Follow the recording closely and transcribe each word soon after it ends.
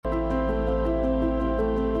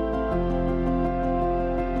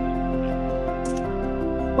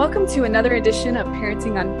Welcome to another edition of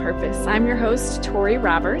Parenting on Purpose. I'm your host, Tori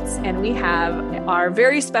Roberts, and we have our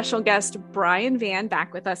very special guest, Brian Vann,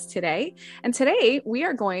 back with us today. And today we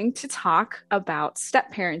are going to talk about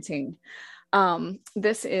step parenting.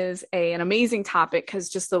 This is an amazing topic because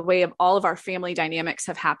just the way of all of our family dynamics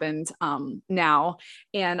have happened now.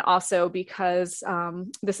 And also because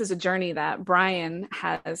this is a journey that Brian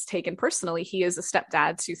has taken personally. He is a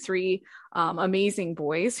stepdad to three amazing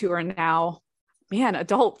boys who are now,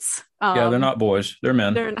 adults. Yeah, they're not boys. They're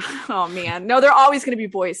men. They're not, oh man. No, they're always going to be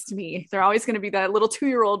boys to me. They're always going to be that little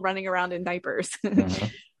 2-year-old running around in diapers. Uh-huh.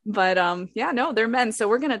 But they're men. So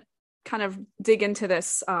we're going to kind of dig into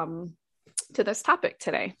this topic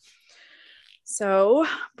today. So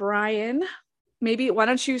Brian, maybe why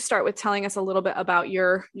don't you start with telling us a little bit about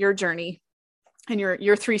your journey and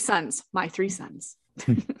your three sons, my three sons.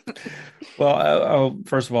 Well,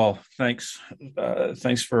 first of all, thanks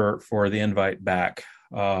for the invite back.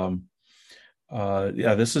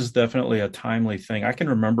 This is definitely a timely thing. I can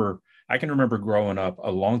remember growing up a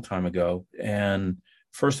long time ago, and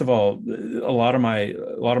first of all, a lot of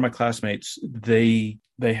my classmates, they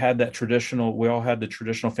had that traditional. We all had the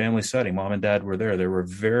traditional family setting. Mom and dad were there. There were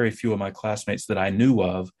very few of my classmates that I knew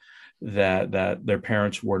of that their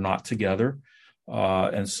parents were not together,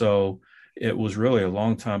 and so it was really a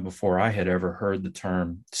long time before I had ever heard the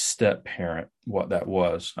term step parent, what that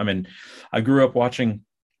was. I mean, I grew up watching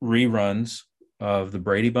reruns of the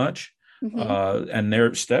Brady Bunch, and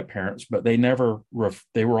their step parents, but they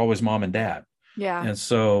were always mom and dad. Yeah. And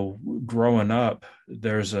so growing up,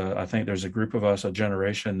 I think there's a group of us, a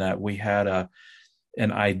generation that we had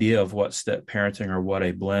an idea of what step parenting or what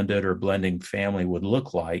a blended or blending family would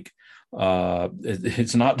look like.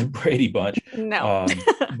 It's not the Brady Bunch. No.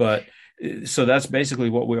 But so that's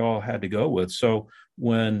basically what we all had to go with. So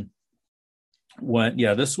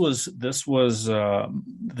this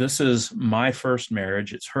is my first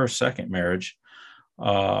marriage. It's her second marriage.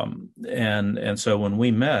 And so when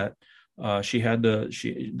we met, she had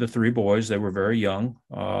the three boys. They were very young,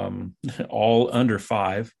 all under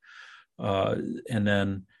 5. And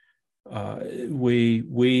then we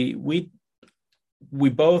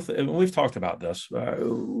both, and we've talked about this,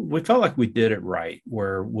 we felt like we did it right,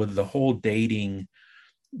 where with the whole dating,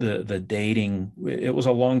 the dating, it was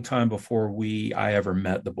a long time before I ever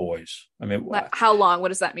met the boys. I mean, how long? What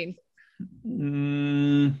does that mean?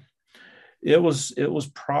 It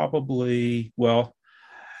was probably, well,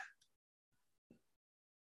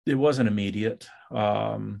 it wasn't immediate.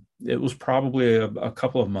 It was probably a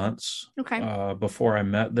couple of months before I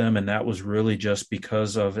met them. And that was really just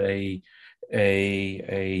because of a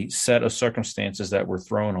set of circumstances that were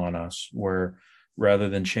thrown on us, where rather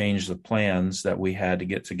than change the plans that we had to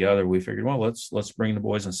get together, we figured, well, let's bring the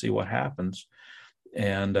boys and see what happens.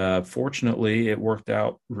 And fortunately, it worked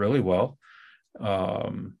out really well. I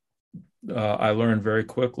learned very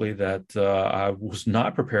quickly that I was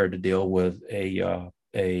not prepared to deal with a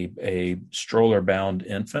stroller-bound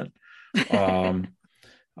infant,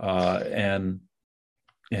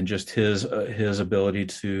 and just his ability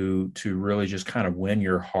to really just kind of win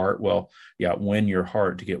your heart. Well, yeah, win your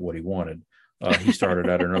heart to get what he wanted. He started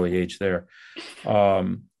at an early age there. But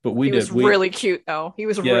he was really cute, though. He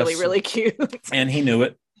was really, really cute. And he knew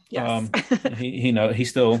it. Yes. He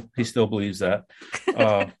still believes that.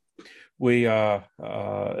 We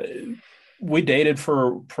dated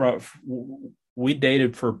for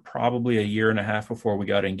probably a year and a half before we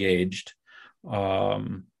got engaged.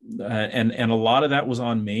 And a lot of that was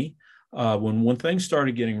on me. When things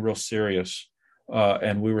started getting real serious,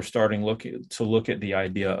 and we were starting to look at the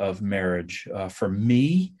idea of marriage, for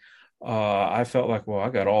me, I felt like, well, I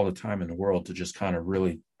got all the time in the world to just kind of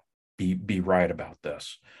really be right about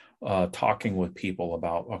this. Talking with people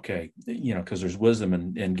about, okay, because there's wisdom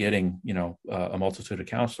in getting, a multitude of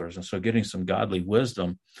counselors. And so getting some godly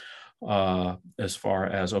wisdom, as far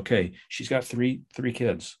as, okay, she's got three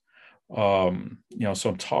kids. So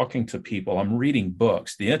I'm talking to people, I'm reading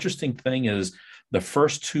books. The interesting thing is the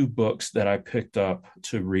first 2 books that I picked up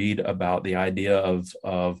to read about the idea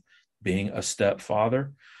of being a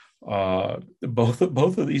stepfather, both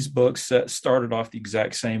of these books started off the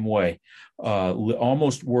exact same way,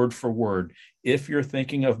 almost word for word. If you're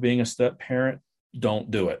thinking of being a step parent,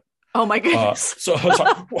 don't do it. Oh my goodness. So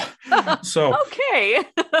okay.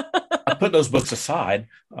 I put those books aside,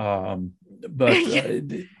 but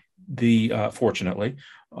fortunately,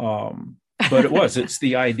 but it's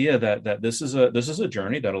the idea that this is a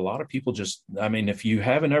journey that a lot of people just, I mean, if you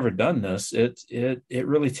haven't ever done this, it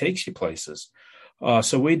really takes you places.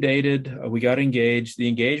 So we dated, we got engaged. The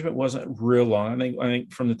engagement wasn't real long. I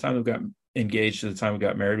think from the time we got engaged at the time we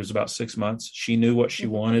got married was about 6 months. She knew what she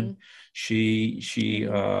wanted. And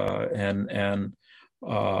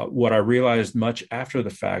what I realized much after the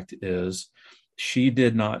fact is she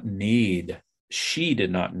did not need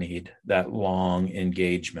that long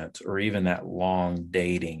engagement or even that long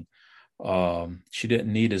dating. She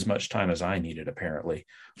didn't need as much time as I needed, apparently,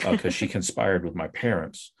 because she conspired with my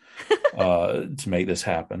parents to make this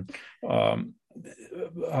happen.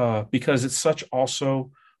 Because it's such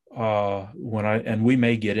also we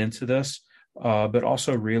may get into this, but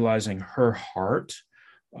also realizing her heart,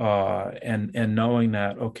 and knowing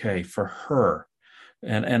that, okay, for her,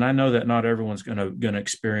 and I know that not everyone's gonna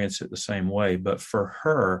experience it the same way, but for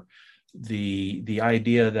her, the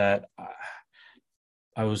idea that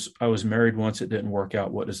I was married once, it didn't work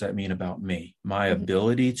out. What does that mean about me? My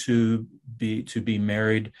ability to be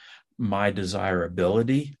married, my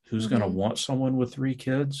desirability, who's going to want someone with 3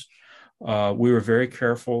 kids. We were very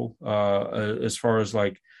careful as far as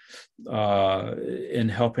in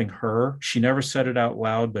helping her. She never said it out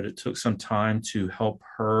loud, but it took some time to help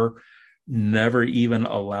her never even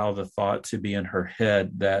allow the thought to be in her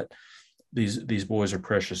head that these boys are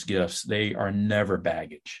precious gifts. They are never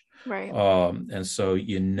baggage. Right. And so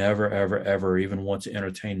you never, ever, ever even want to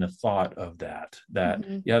entertain the thought of that,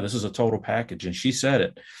 yeah, this is a total package. And she said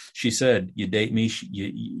it. She said, you date me,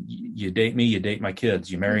 you date me, you date my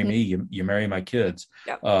kids. You marry me, you marry my kids.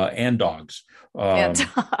 Yep. And dogs. And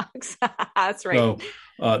dogs. That's right. So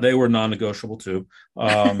they were non-negotiable too.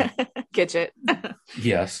 Gidget.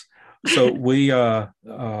 Yes. So we, but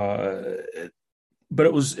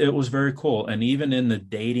it was very cool. And even in the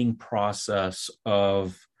dating process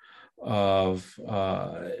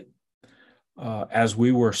as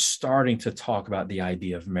we were starting to talk about the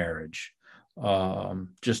idea of marriage,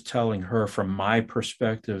 just telling her from my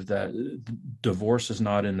perspective that divorce is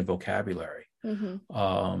not in the vocabulary,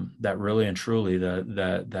 that really and truly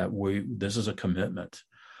this is a commitment.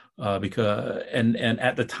 Because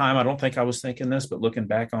at the time, I don't think I was thinking this, but looking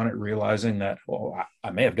back on it, realizing that,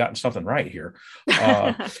 I may have gotten something right here.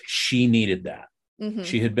 She needed that.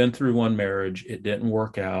 She had been through one marriage. It didn't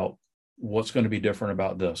work out. What's going to be different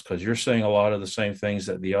about this? Because you're saying a lot of the same things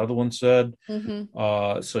that the other one said.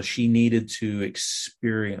 So she needed to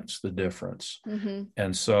experience the difference.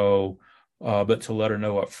 And so, but to let her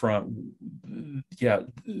know up front, yeah,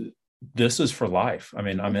 this is for life. I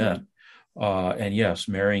mean, I'm in. And yes,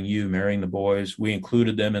 marrying you, marrying the boys. We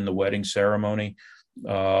included them in the wedding ceremony,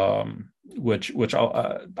 which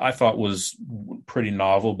I thought was pretty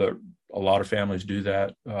novel, but a lot of families do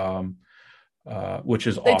that, which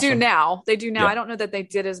is awesome. They do now. Yeah. I don't know that they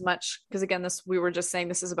did as much because, again, we were just saying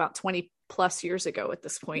this is about 20 plus years ago at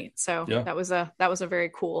this point. So yeah. that was a very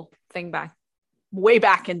cool thing way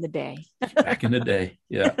back in the day. Back in the day,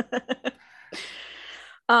 yeah.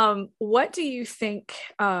 What do you think?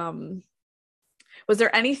 Was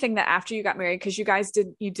there anything that after you got married, because you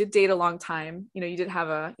did date a long time, you did have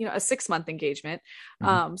a 6-month engagement.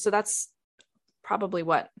 So that's probably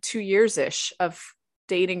 2 years-ish of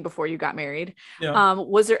dating before you got married. Yeah.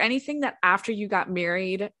 Was there anything that after you got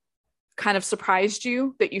married kind of surprised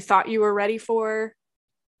you that you thought you were ready for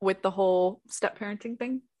with the whole step parenting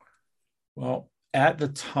thing? Well, at the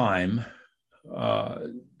time,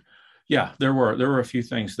 yeah, there were a few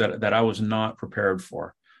things that I was not prepared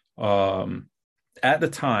for. At the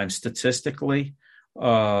time, statistically,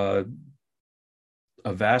 a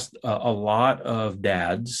lot of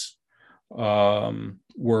dads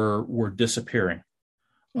were disappearing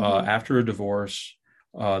after a divorce.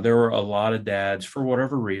 There were a lot of dads, for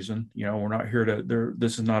whatever reason. We're not here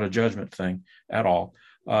this is not a judgment thing at all.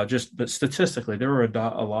 But statistically, there were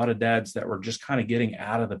a lot of dads that were just kind of getting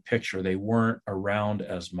out of the picture. They weren't around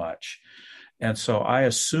as much. And so I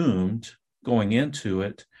assumed going into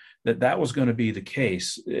it that was going to be the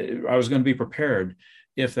case. I was going to be prepared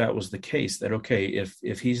if that was the case, that, okay,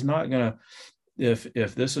 if he's not going to,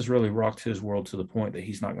 if this has really rocked his world to the point that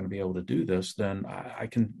he's not going to be able to do this, then I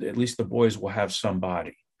can, at least the boys will have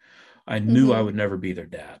somebody. I knew I would never be their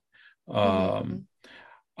dad.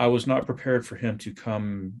 I was not prepared for him to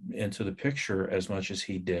come into the picture as much as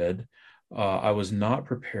he did. I was not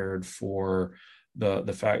prepared for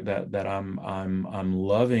the fact that I'm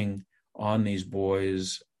loving on these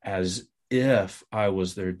boys as if I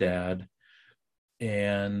was their dad,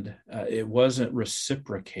 and it wasn't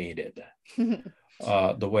reciprocated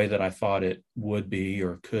the way that I thought it would be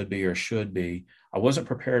or could be or should be. I wasn't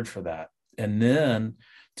prepared for that. And then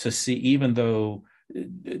to see, even though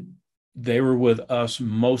they were with us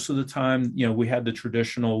most of the time, we had the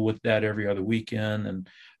traditional with dad every other weekend, and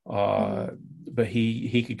but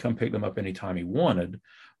he could come pick them up anytime he wanted.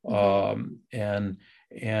 And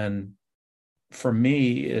for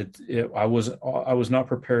me, I was not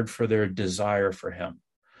prepared for their desire for him.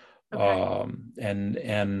 Okay.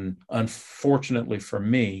 And unfortunately for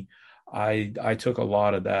me, I took a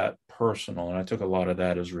lot of that personal, and I took a lot of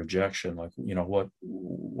that as rejection. Like,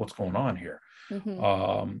 what's going on here?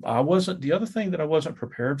 Mm-hmm. The other thing that I wasn't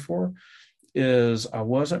prepared for is I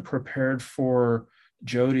wasn't prepared for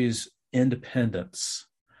Jody's independence.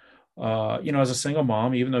 As a single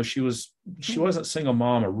mom, even though she wasn't single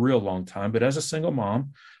mom a real long time, but as a single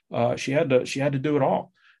mom, she had to do it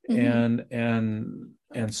all. Mm-hmm.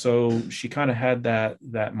 And so she kind of had that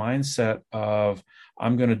mindset of,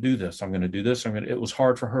 I'm going to do this. I'm going to do this. It was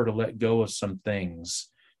hard for her to let go of some things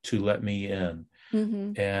to let me in.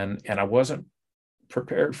 Mm-hmm. And I wasn't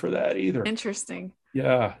prepared for that either. Interesting.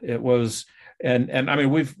 Yeah, it was. And I mean,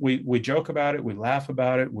 we joke about it. We laugh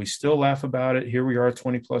about it. We still laugh about it. Here we are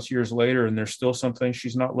 20 plus years later, and there's still some things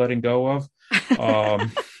she's not letting go of.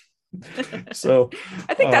 So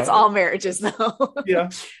I think that's all marriages though. Yeah.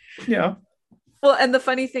 Yeah. Well, and the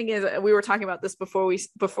funny thing is, we were talking about this before we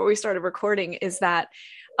started recording, is that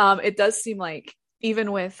it does seem like,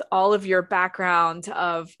 even with all of your background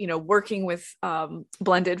of, working with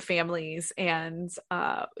blended families and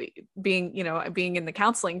being in the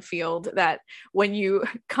counseling field, that when you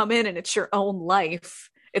come in and it's your own life,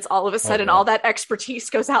 it's all of a sudden all that expertise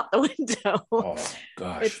goes out the window. Oh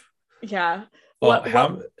gosh. Yeah.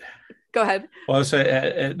 Well, Go ahead. Well, I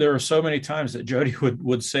say there are so many times that Jody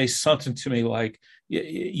would say something to me like,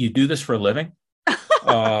 "You do this for a living?"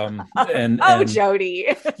 And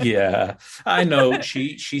Jody. Yeah, I know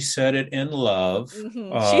she said it in love.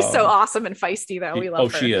 Mm-hmm. She's so awesome and feisty, though. We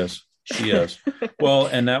love her. She is. Well,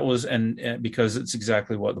 and that was and because it's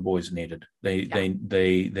exactly what the boys needed. They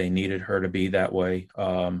needed her to be that way.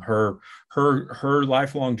 Her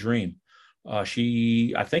lifelong dream. I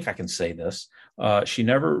think I can say this. She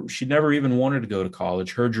never even wanted to go to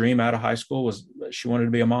college. Her dream out of high school was she wanted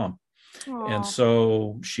to be a mom. Aww. And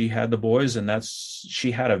so she had the boys, and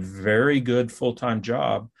she had a very good full-time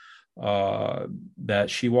job that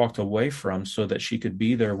she walked away from so that she could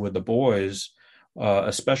be there with the boys,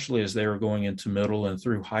 especially as they were going into middle and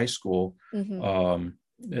through high school. Mm-hmm.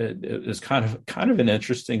 It is kind of an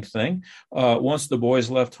interesting thing. Once the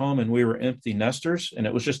boys left home and we were empty nesters and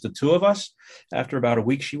it was just the two of us, after about a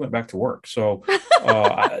week, she went back to work. So,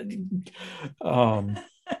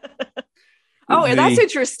 and that's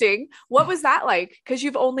interesting. What was that like? Because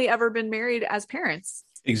you've only ever been married as parents.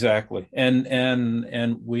 Exactly.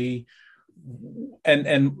 And we,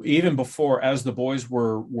 and even before, as the boys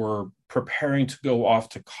were preparing to go off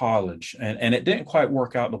to college, and it didn't quite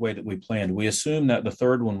work out the way that we planned. We assumed that the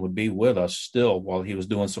third one would be with us still while he was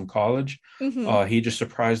doing some college. Mm-hmm. He just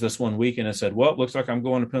surprised us one weekend and said, "Well, it looks like I'm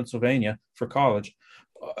going to Pennsylvania for college."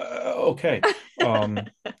 Okay.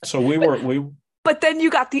 So we but then you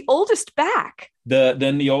got the oldest back.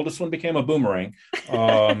 Then the oldest one became a boomerang.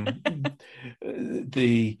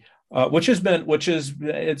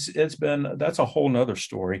 It's been, that's a whole nother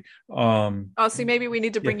story. See, maybe we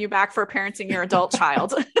need to bring you back for parenting your adult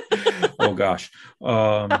child. Oh gosh.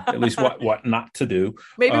 At least what not to do.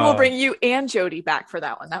 Maybe we'll bring you and Jody back for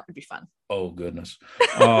that one. That would be fun. Oh goodness.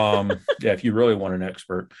 Yeah. If you really want an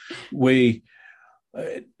expert,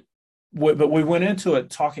 but we went into it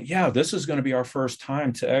talking, this is going to be our first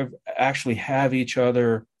time to actually have each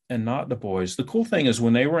other and not the boys. The cool thing is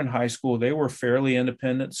when they were in high school, they were fairly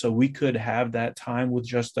independent, so we could have that time with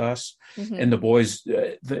just us. Mm-hmm. And the boys,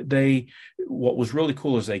 what was really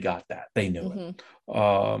cool is they got that. They knew mm-hmm. it.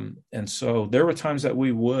 And so there were times that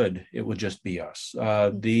it would just be us.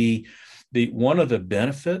 The one of the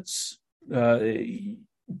benefits,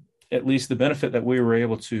 at least the benefit that we were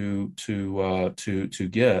able to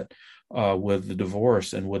get with the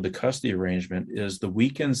divorce and with the custody arrangement, is the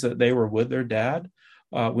weekends that they were with their dad.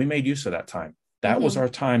 We made use of that time. That mm-hmm. was our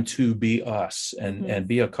time to be us and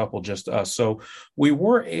be a couple, just us. So we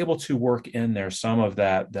were able to work in there some of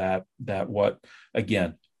that what,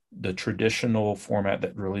 again, the traditional format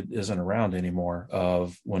that really isn't around anymore,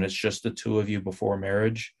 of when it's just the two of you before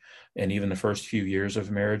marriage, and even the first few years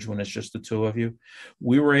of marriage when it's just the two of you.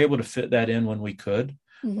 We were able to fit that in when we could,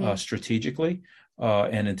 mm-hmm. Strategically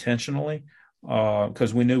and intentionally,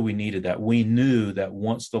 because we knew we needed that. We knew that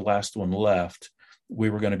once the last one left, we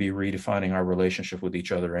were going to be redefining our relationship with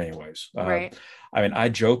each other anyways. Right. I mean, I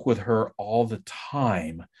joke with her all the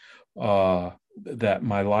time that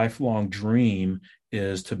my lifelong dream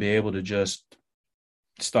is to be able to just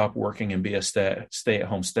stop working and be a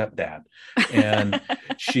stay-at-home stepdad. And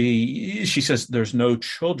she says, there's no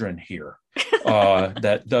children here.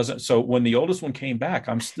 That doesn't. So when the oldest one came back,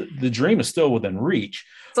 the dream is still within reach.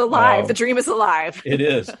 It's alive. The dream is alive. It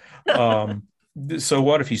is. So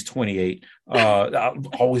what if he's 28? I'll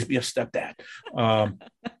always be a stepdad. Um,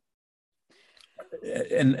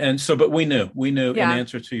 and so, but we knew in Yeah.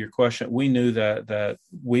 answer to your question, we knew that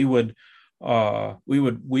we would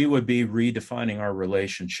be redefining our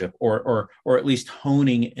relationship, or at least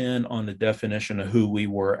honing in on the definition of who we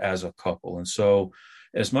were as a couple. And so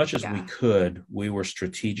as much as we Yeah. could, we were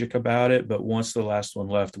strategic about it. But once the last one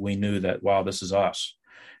left, we knew that, wow, this is us.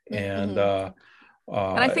 And Mhm.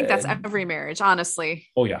 And I think that's and every marriage, honestly.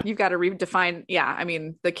 oh yeah, You've got to redefine. Yeah. I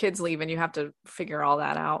mean, the kids leave and you have to figure all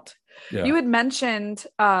that out. You yeah. had mentioned,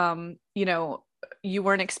 you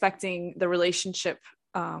weren't expecting the relationship,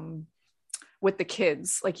 with the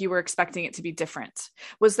kids, like you were expecting it to be different.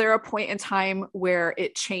 Was there a point in time where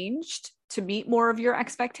it changed to meet more of your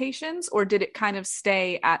expectations, or did it kind of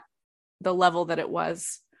stay at the level that it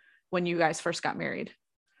was when you guys first got married?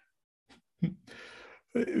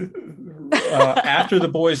 After the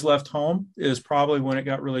boys left home is probably when it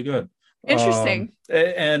got really good. Interesting.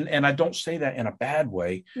 And I don't say that in a bad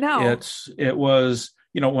way. No. It was,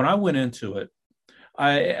 when I went into it,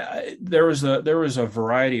 there was a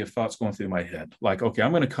variety of thoughts going through my head. Like, okay,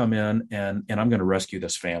 I'm going to come in and I'm going to rescue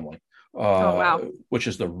this family, Oh, wow. which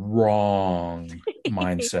is the wrong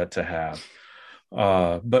mindset to have.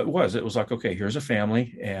 But it was like, okay, here's a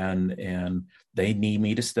family, and they need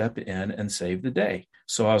me to step in and save the day.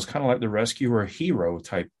 So I was kind of like the rescuer hero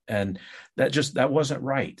type, and that wasn't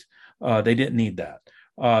right. They didn't need that.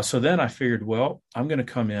 So then I figured, well, I'm going to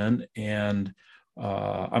come in and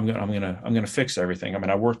I'm gonna fix everything. I mean,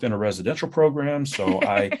 I worked in a residential program, so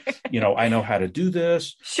I know how to do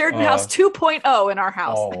this. Shared house 2.0 in our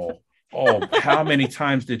house. Oh, how many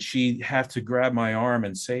times did she have to grab my arm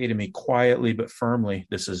and say to me quietly but firmly,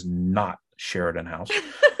 "This is not Sheridan House."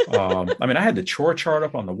 I mean, I had the chore chart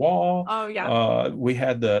up on the wall. Oh, yeah. We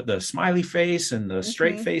had the smiley face and the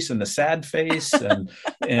straight Mhm. face and the sad face, and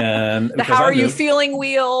The because how I are you knew, feeling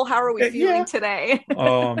wheel? How are we feeling yeah. today?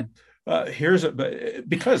 Here's it,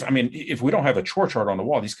 because I mean, if we don't have a chore chart on the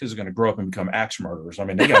wall, these kids are going to grow up and become axe murderers. I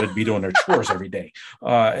mean, they got to be doing their chores every day.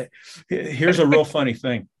 Here's a real funny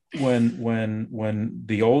thing: when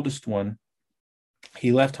the oldest one,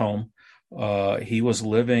 he left home, he was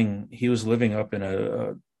living up in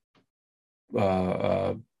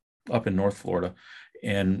North Florida,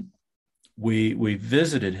 and we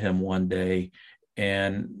visited him one day,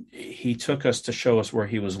 and he took us to show us where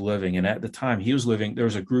he was living. And at the time he was living, there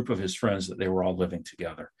was a group of his friends that they were all living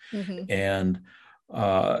together. Mhm. And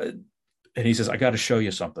uh and he says, I got to show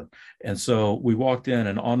you something. And so we walked in,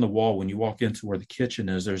 and on the wall, when you walk into where the kitchen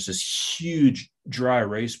is, there's this huge dry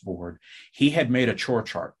erase board. He had made a chore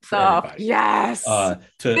chart for Oh, everybody, yes. to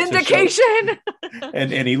show. Vindication.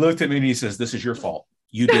 And he looked at me and he says, this is your fault.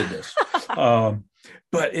 You did this.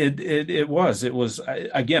 But it was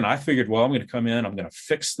again, I figured, well, I'm going to come in, I'm going to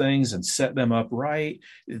fix things and set them up right.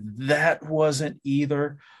 That wasn't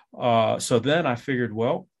either. So then I figured,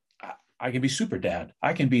 well, I can be super dad.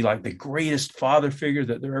 I can be like the greatest father figure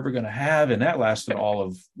that they're ever going to have. And that lasted all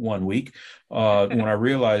of 1 week, when I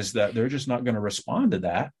realized that they're just not going to respond to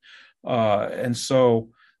that. And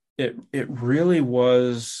so it really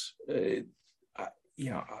was, I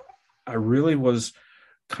really was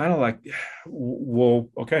kind of like, well,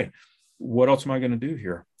 okay, what else am I going to do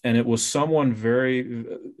here? And it was several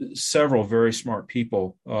very smart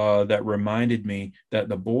people that reminded me that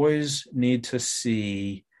the boys need to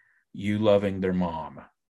see you loving their mom.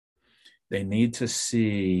 They need to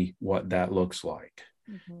see what that looks like,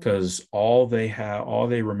 Mhm. because all they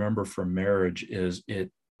remember from marriage is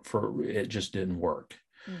it just didn't work.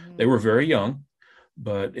 They Mhm. were very young,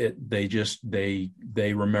 but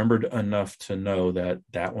they remembered enough to know that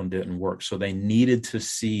that one didn't work. So they needed to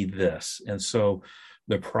see this. And so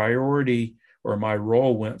the priority, or my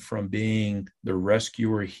role, went from being the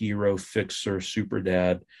rescuer, hero, fixer, super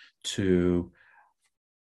dad, to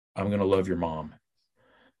I'm going to love your mom.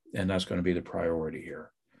 And that's going to be the priority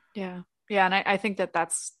here. Yeah. Yeah. And I think that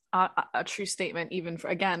that's a true statement, even for,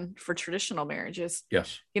 again, for traditional marriages.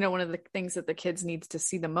 Yes. One of the things that the kids needs to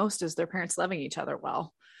see the most is their parents loving each other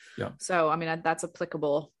well. Yeah. So, I mean, that's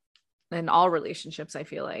applicable in all relationships, I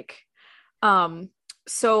feel like.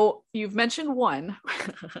 So you've mentioned one.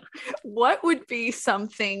 What would be some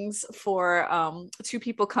things for two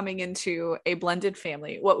people coming into a blended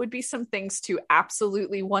family? What would be some things to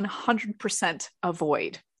absolutely 100%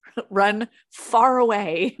 avoid? Run far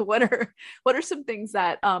away. What are some things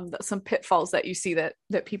that some pitfalls that you see that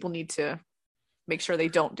people need to make sure they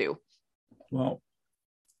don't do? Well,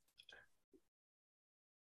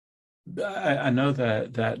 I know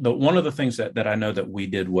that one of the things that I know that we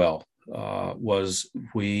did well was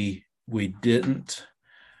we didn't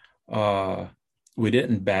we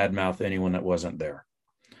didn't badmouth anyone that wasn't there.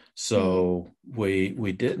 So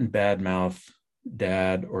we didn't badmouth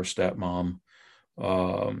dad or stepmom.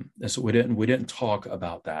 And so we didn't talk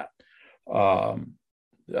about that.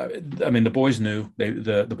 I mean, the boys knew,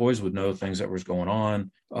 the boys would know things that was going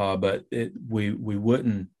on, but they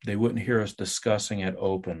wouldn't hear us discussing it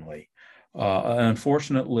openly.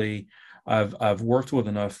 Unfortunately, I've worked with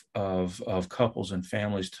enough of couples and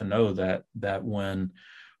families to know that when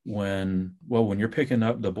you're picking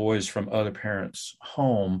up the boys from other parents'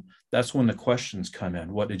 home, that's when the questions come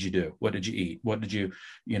in. What did you do? What did you eat? What did you,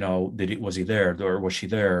 was he there, or was she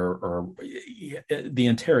there? Or the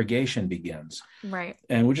interrogation begins. Right.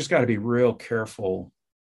 And we just got to be real careful,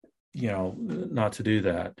 not to do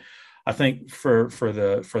that. I think for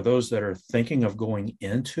those that are thinking of going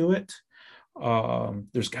into it,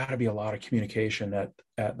 there's got to be a lot of communication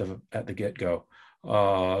at the get-go.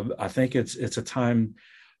 I think it's a time,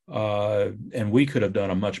 and we could have done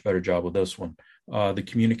a much better job with this one. The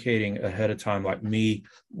communicating ahead of time, like me,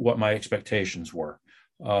 what my expectations were.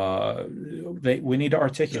 We need to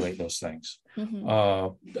articulate those things.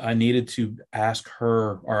 I needed to ask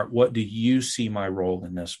her, all right, what do you see my role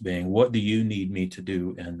in this being? What do you need me to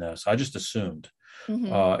do in this? I just assumed.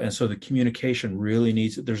 And so the communication really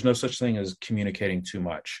there's no such thing as communicating too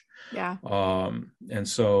much. Yeah. And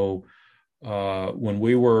so when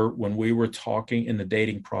we were talking in the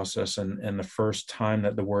dating process, and the first time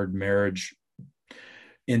that the word marriage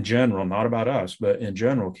in general, not about us, but in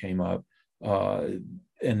general, came up, and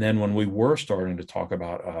then when we were starting to talk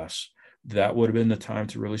about us, that would have been the time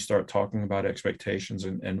to really start talking about expectations,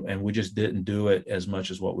 and we just didn't do it as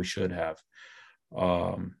much as what we should have.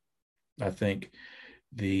 I think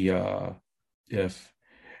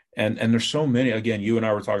and there's so many, again, you and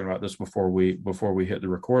I were talking about this before we hit the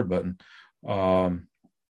record button.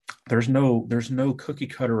 There's no cookie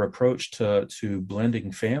cutter approach to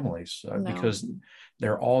blending families, because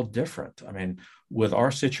they're all different. I mean, with our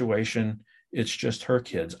situation, it's just her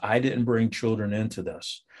kids. I didn't bring children into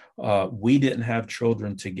this. We didn't have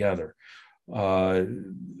children together. Her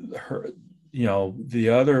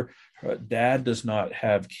dad does not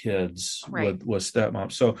have kids with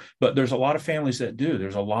stepmom. So, but there's a lot of families that do.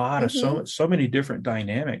 There's a lot of so many different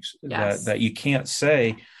dynamics that you can't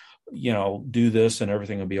say, do this and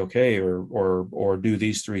everything will be okay, or do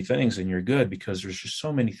these three things and you're good, because there's just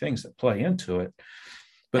so many things that play into it.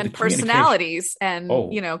 But and personalities and,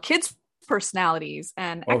 kids' personalities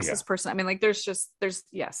and ex's person. I mean, like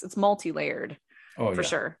it's multi-layered for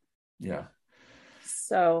sure. Yeah.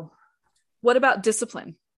 So what about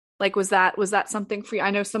discipline? Like, was that something for you?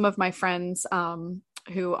 I know some of my friends,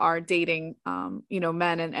 who are dating,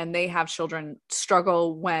 men and they have children,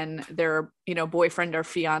 struggle when their, boyfriend or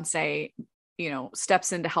fiance,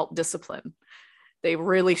 steps in to help discipline. They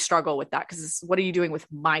really struggle with that, because what are you doing with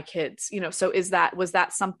my kids? So was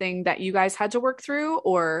that something that you guys had to work through,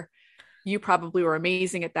 or you probably were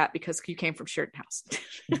amazing at that because you came from Sheridan House?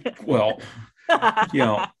 Well,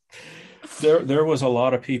 there was a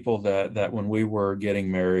lot of people that when we were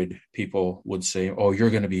getting married, people would say, "Oh,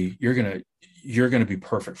 you're going to be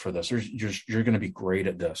perfect for this. You're going to be great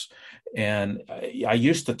at this." And I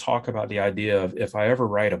used to talk about the idea of, if I ever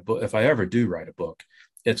do write a book,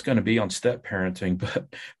 it's going to be on step parenting,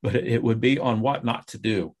 but it would be on what not to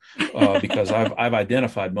do, because I've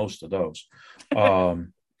identified most of those.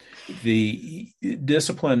 The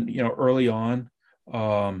discipline, early on,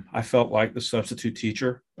 I felt like the substitute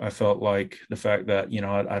teacher. I felt like the fact that,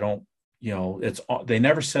 I don't, they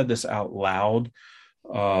never said this out loud,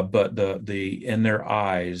 but the in their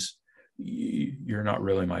eyes, you're not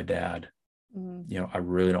really my dad. I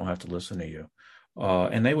really don't have to listen to you.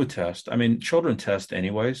 And they would test. I mean, children test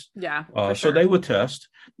anyways. Yeah. So they would test,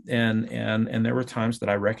 and there were times that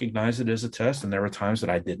I recognized it as a test, and there were times that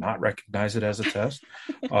I did not recognize it as a test.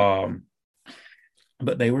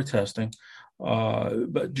 But they were testing.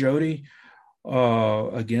 But Jody,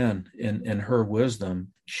 again, in her wisdom,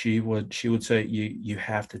 she would say, you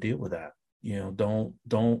have to deal with that. Don't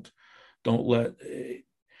let.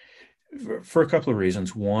 For a couple of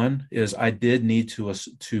reasons. One is I did need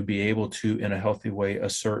to be able to, in a healthy way,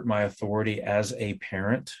 assert my authority as a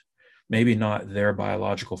parent, maybe not their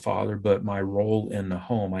biological father, but my role in the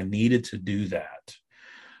home. I needed to do that.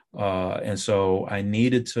 And so I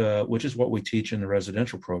needed to, which is what we teach in the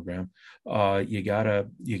residential program. You gotta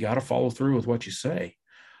follow through with what you say.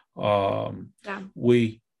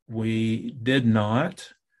 We did not,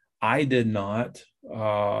 I did not,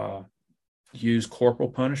 use corporal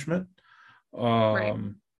punishment.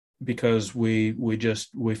 Because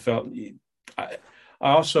we felt, I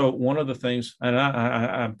also, one of the things, and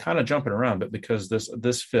I'm kind of jumping around, but because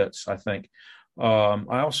this fits, I think,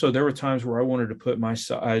 There were times where I wanted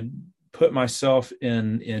to I put myself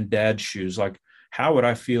in dad's shoes. Like, how would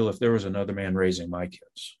I feel if there was another man raising my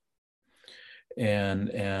kids?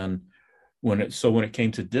 And when it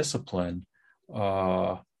came to discipline,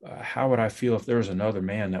 how would I feel if there was another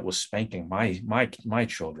man that was spanking my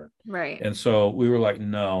children? Right. And so we were like,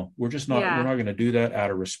 no, we're Yeah. not going to do that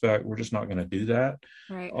out of respect. We're just not going to do that.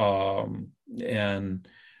 Right. And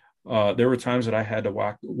there were times that I had to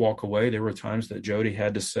walk away. There were times that Jody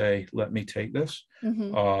had to say, let me take this,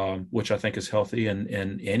 which I think is healthy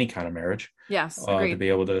in any kind of marriage. Yes. To be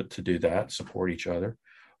able to do that, support each other.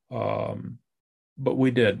 But we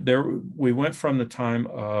did. We went from the time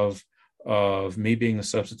of me being the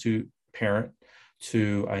substitute parent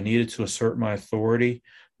to I needed to assert my authority,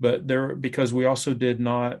 but because we also did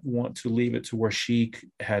not want to leave it to where she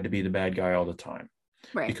had to be the bad guy all the time.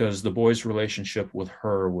 Right. Because the boys' relationship with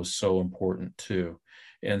her was so important too.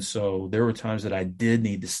 And so there were times that I did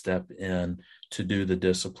need to step in to do the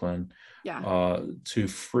discipline, to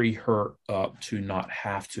free her up to not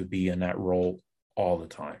have to be in that role all the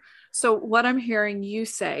time. So what I'm hearing you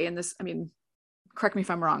say, and this, I mean, correct me if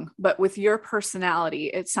I'm wrong, but with your personality,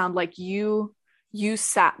 it sounded like you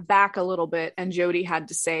sat back a little bit and Jody had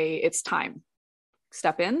to say, it's time,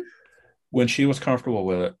 step in. When she was comfortable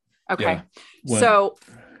with it. Okay. Yeah. So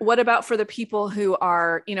what about for the people who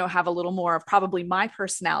are, have a little more of probably my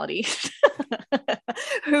personality,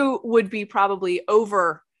 who would be probably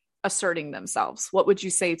over asserting themselves? What would you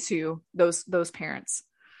say to those parents?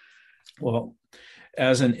 Well,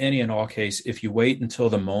 as in any and all case, if you wait until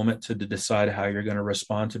the moment to decide how you're going to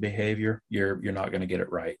respond to behavior, you're not going to get it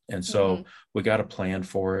right. And so we got to plan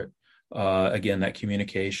for it. Again, that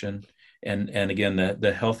communication and again,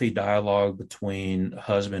 the healthy dialogue between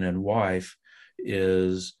husband and wife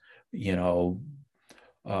is,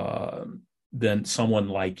 then someone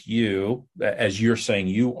like you, as you're saying,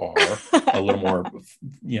 you are a little more,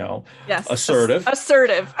 yes, assertive.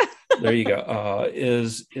 There you go.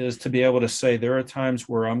 Is to be able to say there are times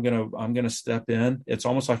where I'm gonna step in. It's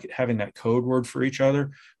almost like having that code word for each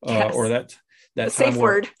other, or that safe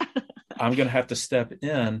word. I'm gonna have to step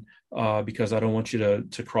in because I don't want you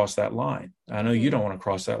to cross that line. I know you don't want to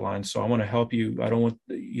cross that line, so I want to help you. I don't want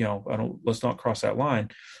let's not cross that line.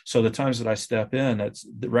 So the times that I step in, that's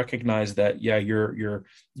recognize that you're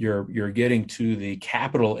getting to the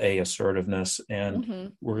capital A assertiveness,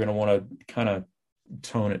 and we're gonna want to kind of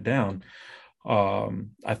tone it down.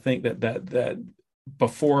 I think that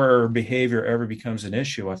before behavior ever becomes an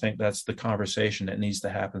issue, I think that's the conversation that needs to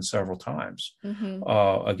happen several times.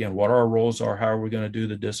 Again, what our roles are, how are we going to do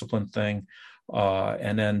the discipline thing,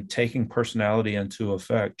 and then taking personality into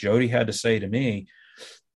effect. Jody had to say to me,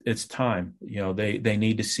 it's time. They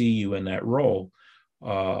need to see you in that role.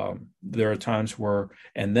 There are times there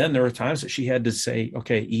are times that she had to say,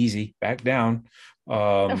 okay, easy, back down.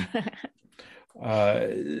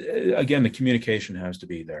 Again, the communication has to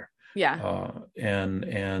be there. Yeah.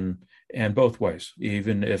 And both ways,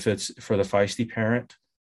 even if it's for the feisty parent,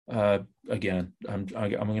 again, I'm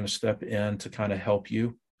going to step in to kind of help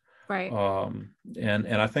you. Right. And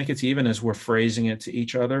I think it's even as we're phrasing it to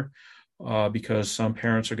each other, because some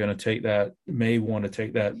parents are going to may want to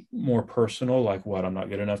take that more personal, like what, I'm not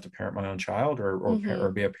good enough to parent my own child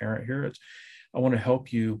or be a parent here. I want to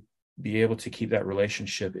help you be able to keep that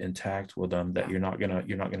relationship intact with them, that you're not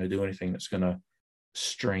gonna do anything that's gonna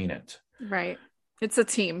strain it. Right. It's a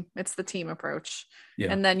team. It's the team approach.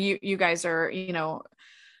 Yeah. And then you guys are,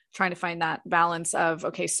 trying to find that balance of,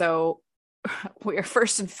 okay, so we are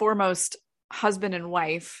first and foremost husband and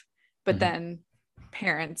wife, but then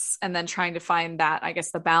parents, and then trying to find that, I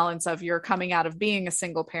guess, the balance of you're coming out of being a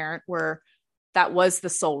single parent where that was the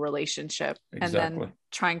sole relationship. Exactly. And then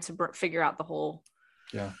trying to figure out the whole.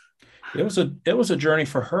 Yeah. It was a journey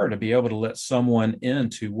for her to be able to let someone in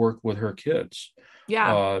to work with her kids.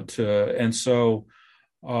 Yeah. And so,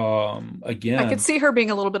 again, I could see her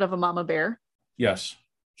being a little bit of a mama bear. Yes.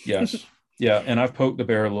 Yeah. And I've poked the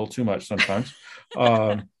bear a little too much sometimes.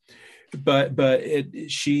 But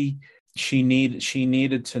she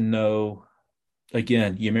needed to know,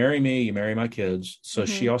 again, you marry me, you marry my kids. So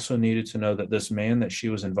she also needed to know that this man that she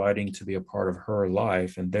was inviting to be a part of her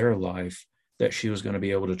life and their life, that she was going to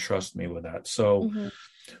be able to trust me with that. So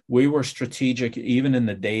we were strategic, even in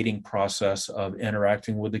the dating process of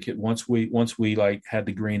interacting with the kid. Once we like had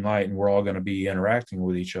the green light and we're all going to be interacting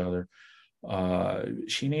with each other,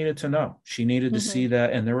 she needed to know. She needed to see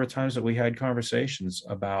that. And there were times that we had conversations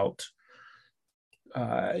about,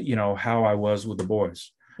 how I was with the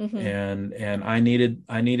boys, and I needed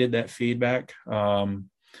that feedback.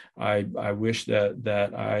 I wish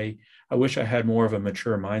I wish I had more of a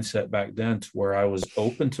mature mindset back then to where I was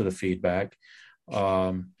open to the feedback.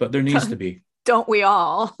 But there needs to be. Don't we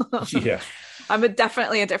all? Yeah.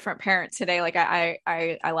 Definitely a different parent today. Like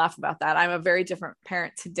I laugh about that. I'm a very different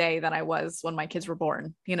parent today than I was when my kids were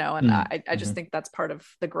born, and I just think that's part of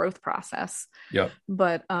the growth process. Yeah.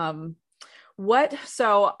 But I know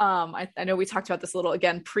we talked about this a little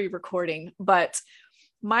again pre-recording, but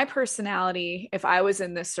my personality, if I was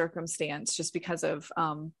in this circumstance, just because of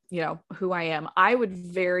who I am, I would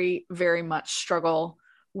very, very much struggle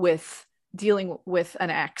with dealing with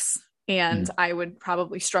an ex. And I would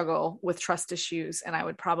probably struggle with trust issues, and I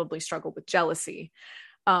would probably struggle with jealousy.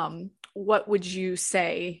 What would you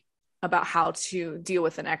say about how to deal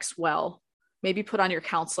with an ex well? Maybe put on your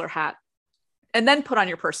counselor hat and then put on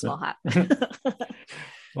your personal hat.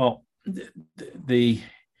 Well, the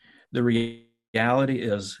reality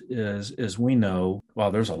is we know,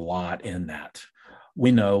 well, there's a lot in that.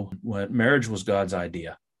 We know when marriage was God's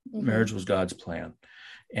idea, marriage was God's plan.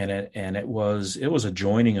 And it was a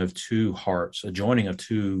joining of two hearts, a joining of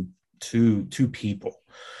two people.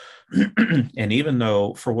 And even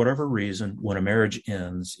though, for whatever reason, when a marriage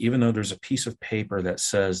ends, even though there's a piece of paper that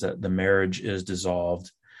says that the marriage is dissolved,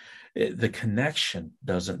 the connection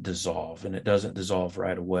doesn't dissolve, and it doesn't dissolve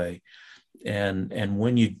right away. And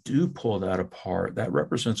when you do pull that apart, that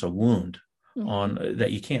represents a wound on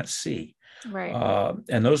that you can't see. Right.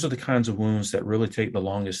 And those are the kinds of wounds that really take the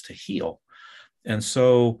longest to heal. And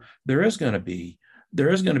so there is going to be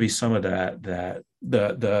some of that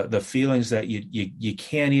the feelings that you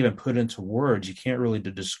can't even put into words. You can't really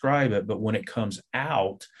describe it, but when it comes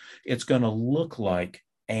out, it's going to look like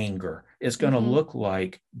anger. It's going to look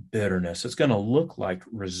like bitterness. It's going to look like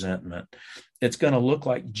resentment. It's going to look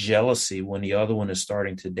like jealousy when the other one is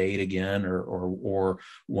starting to date again, or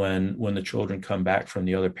when the children come back from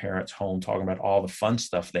the other parent's home talking about all the fun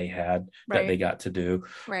stuff they had that they got to do.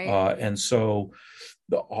 Right. And so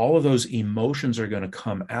all of those emotions are going to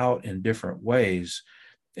come out in different ways.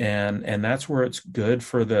 And that's where it's good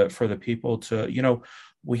for the people to,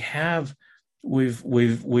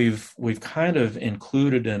 we've kind of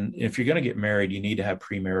included in, if you're going to get married, you need to have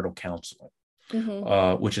premarital counseling.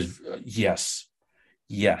 Which is yes.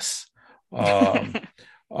 But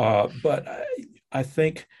I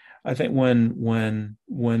think when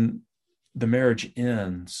the marriage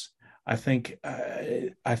ends, I think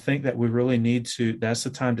that we really need to. That's the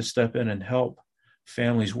time to step in and help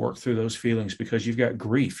families work through those feelings, because you've got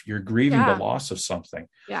grief. You're grieving the loss of something,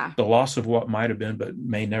 the loss of what might have been but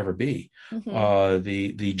may never be.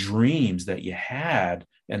 The dreams that you had,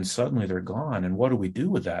 and suddenly they're gone. And what do we do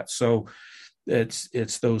with that? So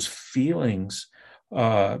it's those feelings,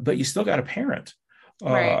 but you still got a parent.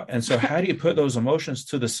 And so how do you put those emotions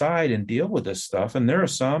to the side and deal with this stuff? And there are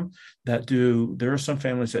some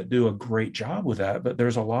families that do a great job with that, but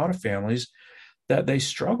there's a lot of families that they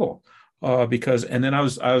struggle because, and then I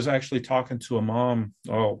was actually talking to a mom,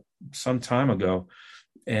 some time ago,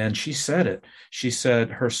 and she said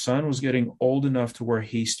her son was getting old enough to where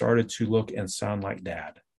he started to look and sound like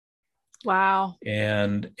dad. Wow.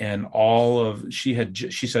 And she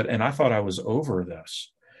said, and I thought I was over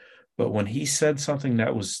this, but when he said something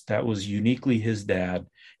that was uniquely his dad,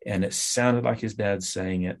 and it sounded like his dad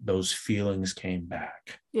saying it, those feelings came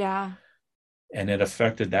back. Yeah. And it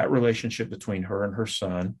affected that relationship between her and her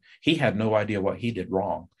son. He had no idea what he did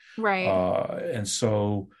wrong. Right. And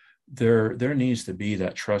so there needs to be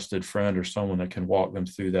that trusted friend or someone that can walk them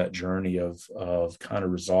through that journey of kind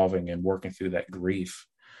of resolving and working through that grief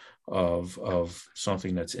of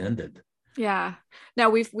something that's ended. Yeah. Now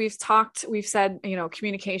we've said,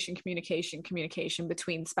 communication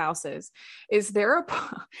between spouses. Is there a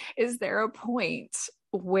point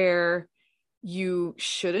where you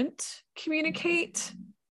shouldn't communicate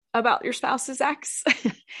about your spouse's ex?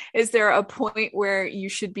 Is there a point where you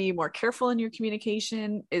should be more careful in your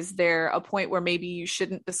communication? Is there a point where maybe you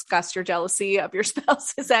shouldn't discuss your jealousy of your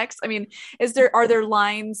spouse's ex? I mean, are there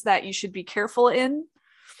lines that you should be careful in?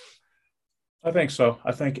 I think so.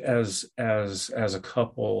 I think as a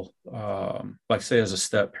couple, like say as a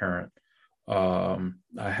step parent, I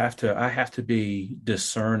have to be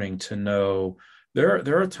discerning to know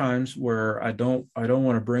there are times where I don't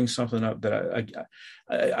want to bring something up that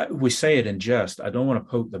we say it in jest. I don't want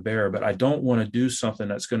to poke the bear, but I don't want to do something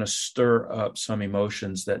that's going to stir up some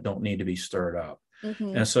emotions that don't need to be stirred up.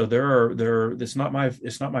 And so it's not my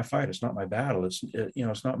fight. It's not my battle. It's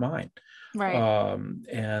not mine. Right.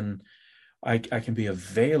 And I can be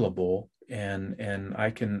available, and I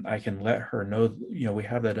can let her know, we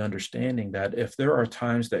have that understanding that if there are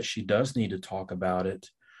times that she does need to talk about it,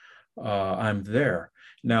 I'm there.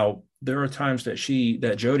 Now, there are times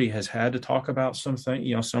that Jody has had to talk about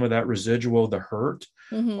something, some of that residual, the hurt.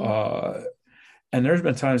 Mm-hmm. Uh, and there's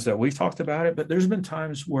been times that we've talked about it, but there's been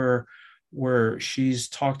times where she's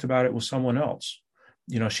talked about it with someone else.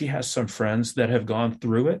 She has some friends that have gone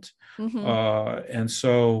through it. Mm-hmm. And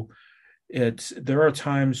so there are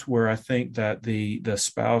times where I think that the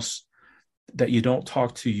spouse, that you don't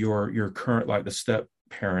talk to your current, like the step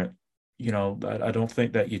parent, I don't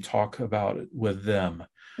think that you talk about it with them.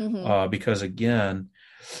 Mm-hmm. Because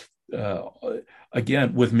uh,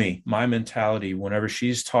 again, with me, my mentality, whenever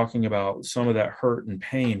she's talking about some of that hurt and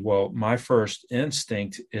pain, well, my first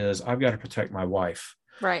instinct is I've got to protect my wife,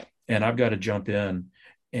 Right. and I've got to jump in,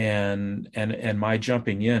 and my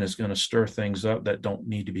jumping in is going to stir things up that don't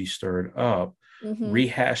need to be stirred up, Mm-hmm.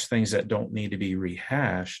 rehash things that don't need to be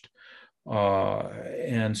rehashed.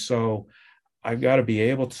 And so I've got to be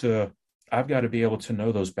able to I've got to be able to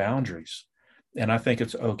know those boundaries. And I think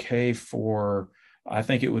it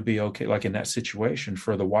would be okay, like in that situation,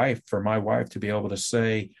 for my wife to be able to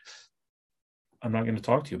say, I'm not going to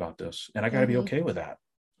talk to you about this. And I got to be Mm-hmm. okay with that.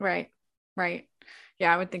 Right. Right.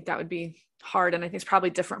 Yeah, I would think that would be hard. And I think it's probably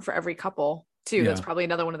different for every couple too. That's Yeah. probably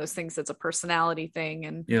another one of those things that's a personality thing.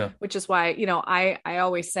 And Yeah. which is why, I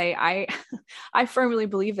always say I firmly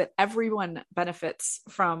believe that everyone benefits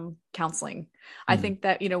from counseling. I Mm. think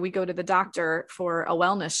that, we go to the doctor for a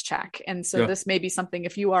wellness check. And so Yeah. this may be something,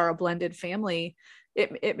 if you are a blended family,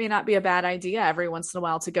 it may not be a bad idea every once in a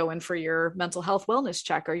while to go in for your mental health wellness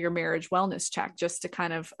check or your marriage wellness check, just to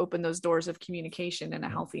kind of open those doors of communication in a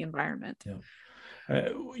Yeah. healthy environment. Yeah.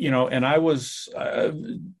 And I was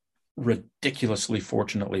ridiculously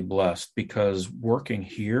fortunately blessed, because working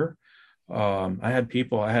here, I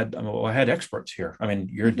had experts here. I mean,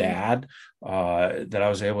 your Mm-hmm. dad, that I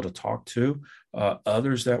was able to talk to,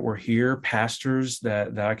 others that were here, pastors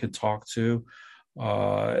that I could talk to,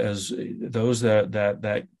 as those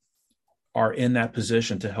that are in that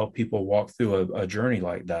position to help people walk through a journey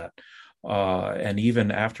like that. And even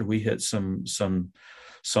after we hit some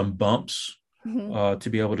bumps, Mm-hmm. to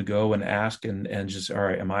be able to go and ask and just, all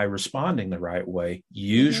right, am I responding the right way? Mm-hmm.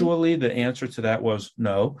 Usually the answer to that was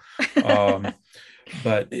no. Um,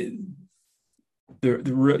 but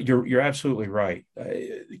you're absolutely right.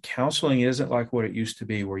 Counseling isn't like what it used to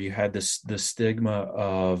be, where you had this stigma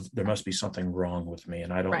of there must be something wrong with me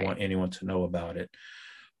and I don't Right. want anyone to know about it.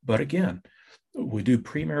 But again, we do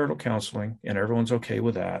premarital counseling and everyone's okay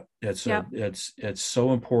with that. Yep. It's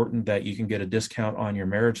so important that you can get a discount on your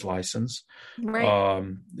marriage license. Right.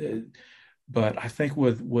 Um, but I think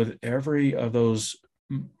with every of those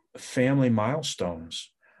family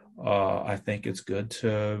milestones, I think it's good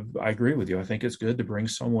I agree with you. I think it's good to bring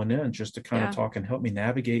someone in just to kind of Yeah. talk and help me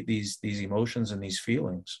navigate these emotions and these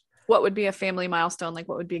feelings. What would be a family milestone? Like,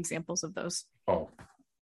 what would be examples of those? Oh,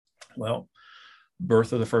 well,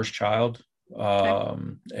 birth of the first child,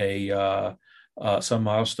 Okay. a some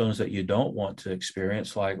milestones that you don't want to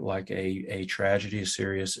experience, like a tragedy, a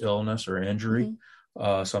serious illness or injury,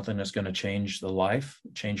 Mm-hmm. something that's going to change your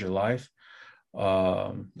life.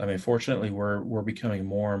 I mean, fortunately, we're becoming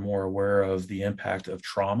more and more aware of the impact of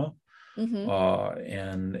trauma, Mm-hmm.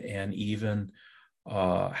 and even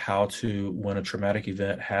how to, when a traumatic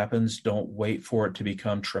event happens, don't wait for it to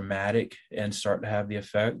become traumatic and start to have the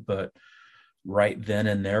effect, but right then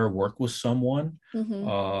and there work with someone,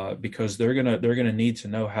 Mm-hmm. because they're gonna need to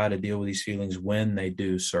know how to deal with these feelings when they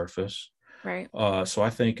do surface. Right. So I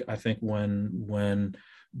think when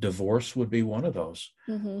divorce would be one of those,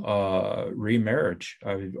 Mm-hmm. remarriage.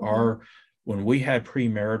 I mean, Mm-hmm. when we had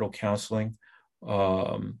premarital counseling,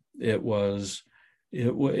 it was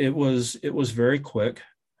very quick,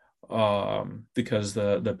 because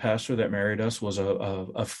the pastor that married us was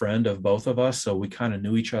a friend of both of us, so we kind of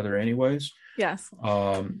knew each other anyways. Yes.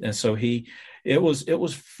 And so it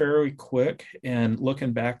was very quick. And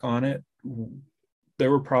looking back on it,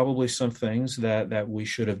 there were probably some things that we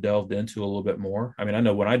should have delved into a little bit more. I mean, I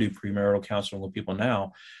know when I do premarital counseling with people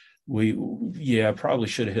now, probably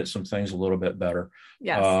should have hit some things a little bit better.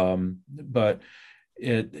 Yes. But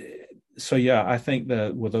I think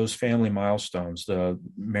that with those family milestones, the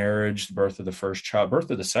marriage, the birth of the first child,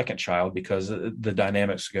 birth of the second child, because the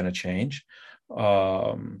dynamics are going to change.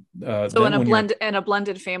 So Then when you're in a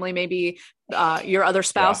blended family, maybe your other Yeah.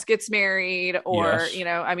 spouse gets married, or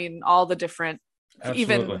Yes. I mean, all the different,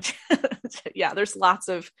 even Absolutely. yeah, there's lots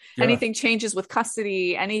of, Yeah. anything changes with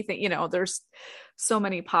custody, anything, there's so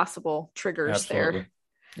many possible triggers there. Absolutely.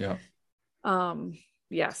 Yeah. Um,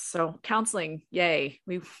 yes. So counseling, yay.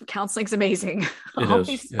 Counseling's amazing. It is. always,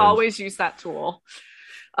 It is. always use that tool.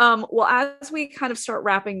 Well, as we kind of start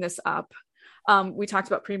wrapping this up, We talked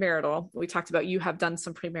about premarital. We talked about you have done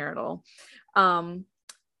some premarital.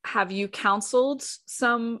 Have you counseled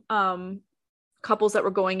some couples that were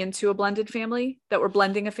going into a blended family, that were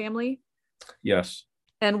blending a family? Yes.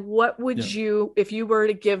 And what would Yeah. you, if you were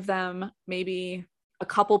to give them maybe a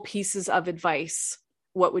couple pieces of advice,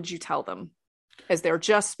 what would you tell them as they're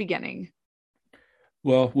just beginning?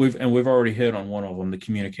 Well, we've already hit on one of them, the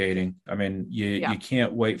communicating. I mean, Yeah. you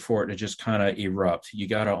can't wait for it to just kind of erupt. You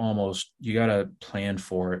gotta plan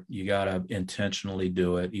for it. You gotta intentionally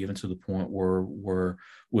do it, even to the point where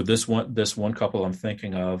with this one couple I'm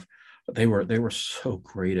thinking of, they were so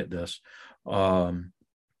great at this. Um,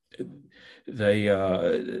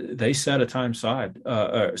 they set a time aside,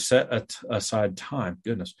 aside time.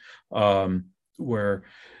 Goodness, where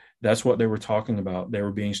that's what they were talking about. They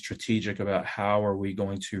were being strategic about how are we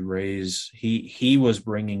going to raise. He was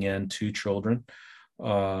bringing in two children,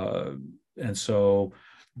 and so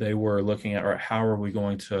they were looking at, all right, how are we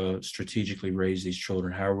going to strategically raise these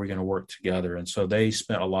children? How are we going to work together? And so they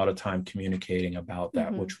spent a lot of time communicating about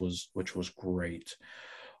that, Mm-hmm. which was great.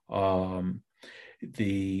 Um,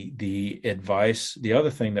 the advice, the other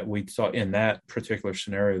thing that we saw in that particular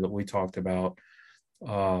scenario that we talked about,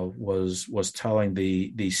 was telling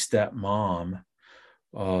the stepmom,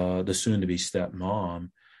 the soon to be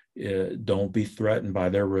stepmom, don't be threatened by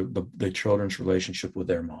the children's relationship with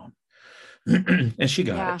their mom. And she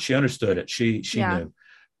got Yeah. it. She understood it. She Yeah. knew.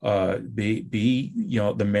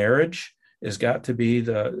 The marriage has got to be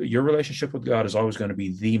your relationship with God is always going to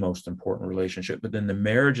be the most important relationship, but then the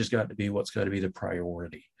marriage has got to be what's got to be the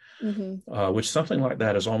priority. Mm-hmm. Which something like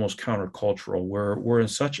that is almost countercultural. We're in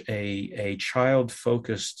such a child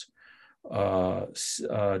focused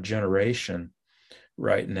generation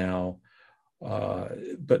right now,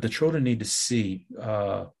 but the children need to see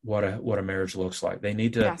what a marriage looks like. They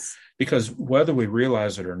need to, Yes. because whether we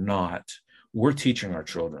realize it or not, we're teaching our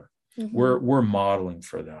children. Mm-hmm. We're modeling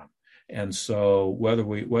for them. And so whether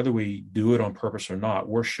we do it on purpose or not,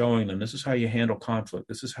 we're showing them this is how you handle conflict.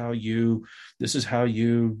 This is how you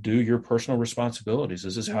do your personal responsibilities.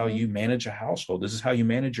 This is how Mm-hmm. you manage a household. This is how you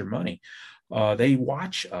manage your money. They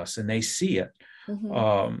watch us and they see it.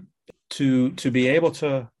 Mm-hmm. To be able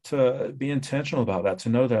to be intentional about that, to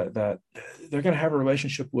know that they're going to have a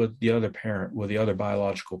relationship with the other parent, with the other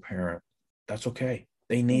biological parent. That's okay.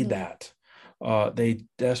 They need Mm-hmm. that. They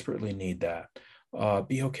desperately need that.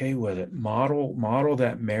 Be okay with it. Model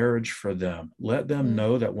that marriage for them. Let them Mm-hmm.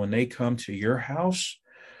 know that when they come to your house,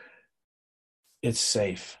 it's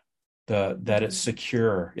safe, that it's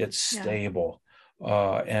secure, it's Yeah. stable,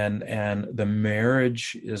 and the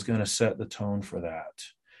marriage is going to set the tone for that.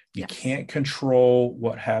 You Yes. can't control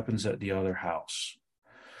what happens at the other house.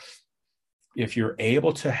 If you're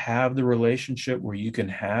able to have the relationship where you can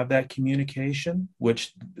have that communication,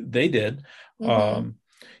 which they did, Mm-hmm.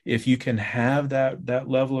 if you can have that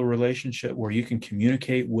level of relationship where you can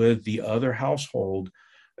communicate with the other household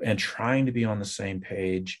and trying to be on the same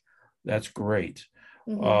page, that's great.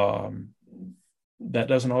 Mm-hmm. Um, that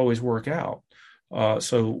doesn't always work out.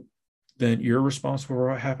 So then you're responsible for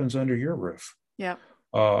what happens under your roof. Yeah.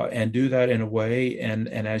 And do that in a way, and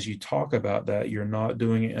as you talk about that, you're not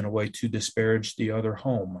doing it in a way to disparage the other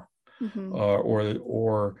home, Mm-hmm.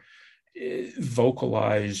 or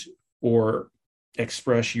vocalize or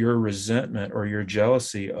express your resentment or your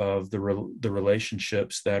jealousy of the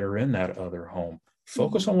relationships that are in that other home.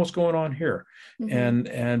 Focus Mm-hmm. on what's going on here. Mm-hmm.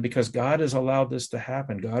 And because God has allowed this to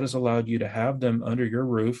happen, God has allowed you to have them under your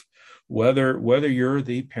roof, whether you're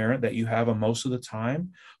the parent that you have them most of the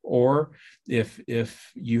time, or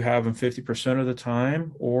if you have them 50% of the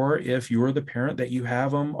time, or if you're the parent that you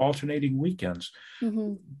have them alternating weekends.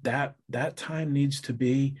 Mm-hmm. That time needs to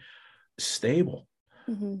be stable.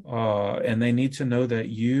 Mm-hmm. And they need to know that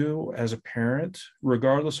you, as a parent,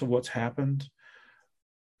 regardless of what's happened,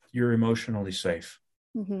 you're emotionally safe.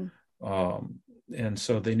 Mm-hmm. And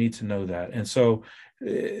so they need to know that. And so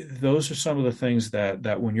those are some of the things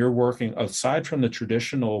that when you're working, aside from the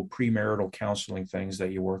traditional premarital counseling things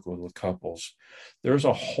that you work with couples, there's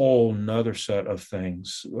a whole nother set of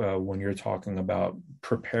things when you're talking about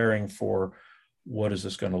preparing for what is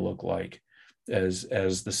this going to look like as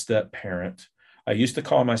the step parent. I used to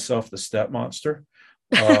call myself the step monster.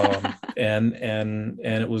 And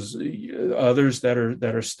it was others that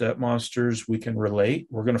are step monsters. We can relate.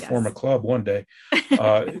 We're going to form a club one day.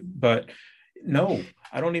 But no,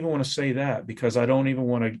 I don't even want to say that, because I don't even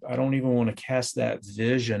want to cast that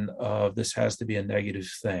vision of this has to be a negative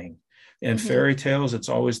thing. In Mm-hmm. fairy tales, it's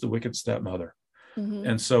always the wicked stepmother. Mm-hmm.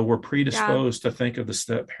 And so we're Yeah. predisposed to think of the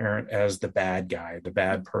step parent as the bad guy, the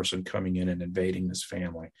bad person coming in and invading this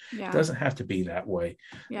family. It Yeah. doesn't have to be that way.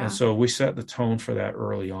 And Yeah. so we set the tone for that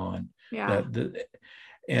early on. Yeah. That the,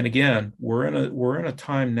 and again, we're in a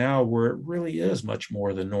time now where it really is much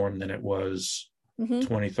more the norm than it was Mm-hmm.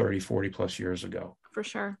 20, 30, 40 plus years ago. For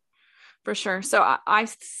sure. For sure. So I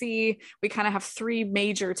see we kind of have three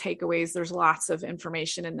major takeaways. There's lots of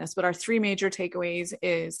information in this, but our three major takeaways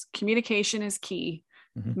is communication is key.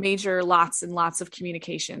 Mm-hmm. Major, lots and lots of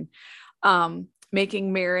communication.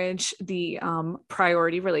 Making marriage the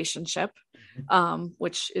priority relationship,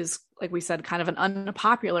 which is, like we said, kind of an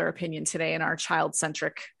unpopular opinion today in our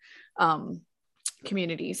child-centric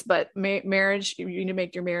communities, but marriage, you need to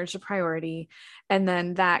make your marriage a priority. And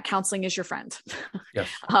then that counseling is your friend. Yes.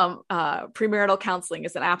 Premarital counseling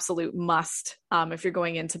is an absolute must if you're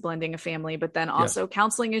going into blending a family, but then also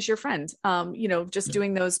counseling is your friend. Just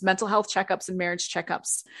doing those mental health checkups and marriage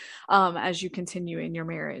checkups as you continue in your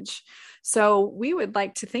marriage. So we would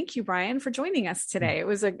like to thank you, Brian, for joining us today. It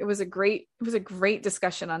was a great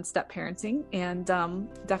discussion on step parenting, and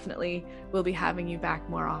definitely we'll be having you back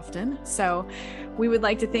more often. So we would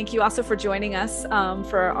like to thank you also for joining us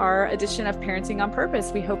for our edition of Parenting on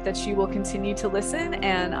Purpose. We hope that you will continue to listen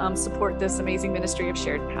and support this amazing ministry of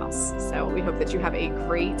Sheridan House. So we hope that you have a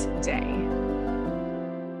great day.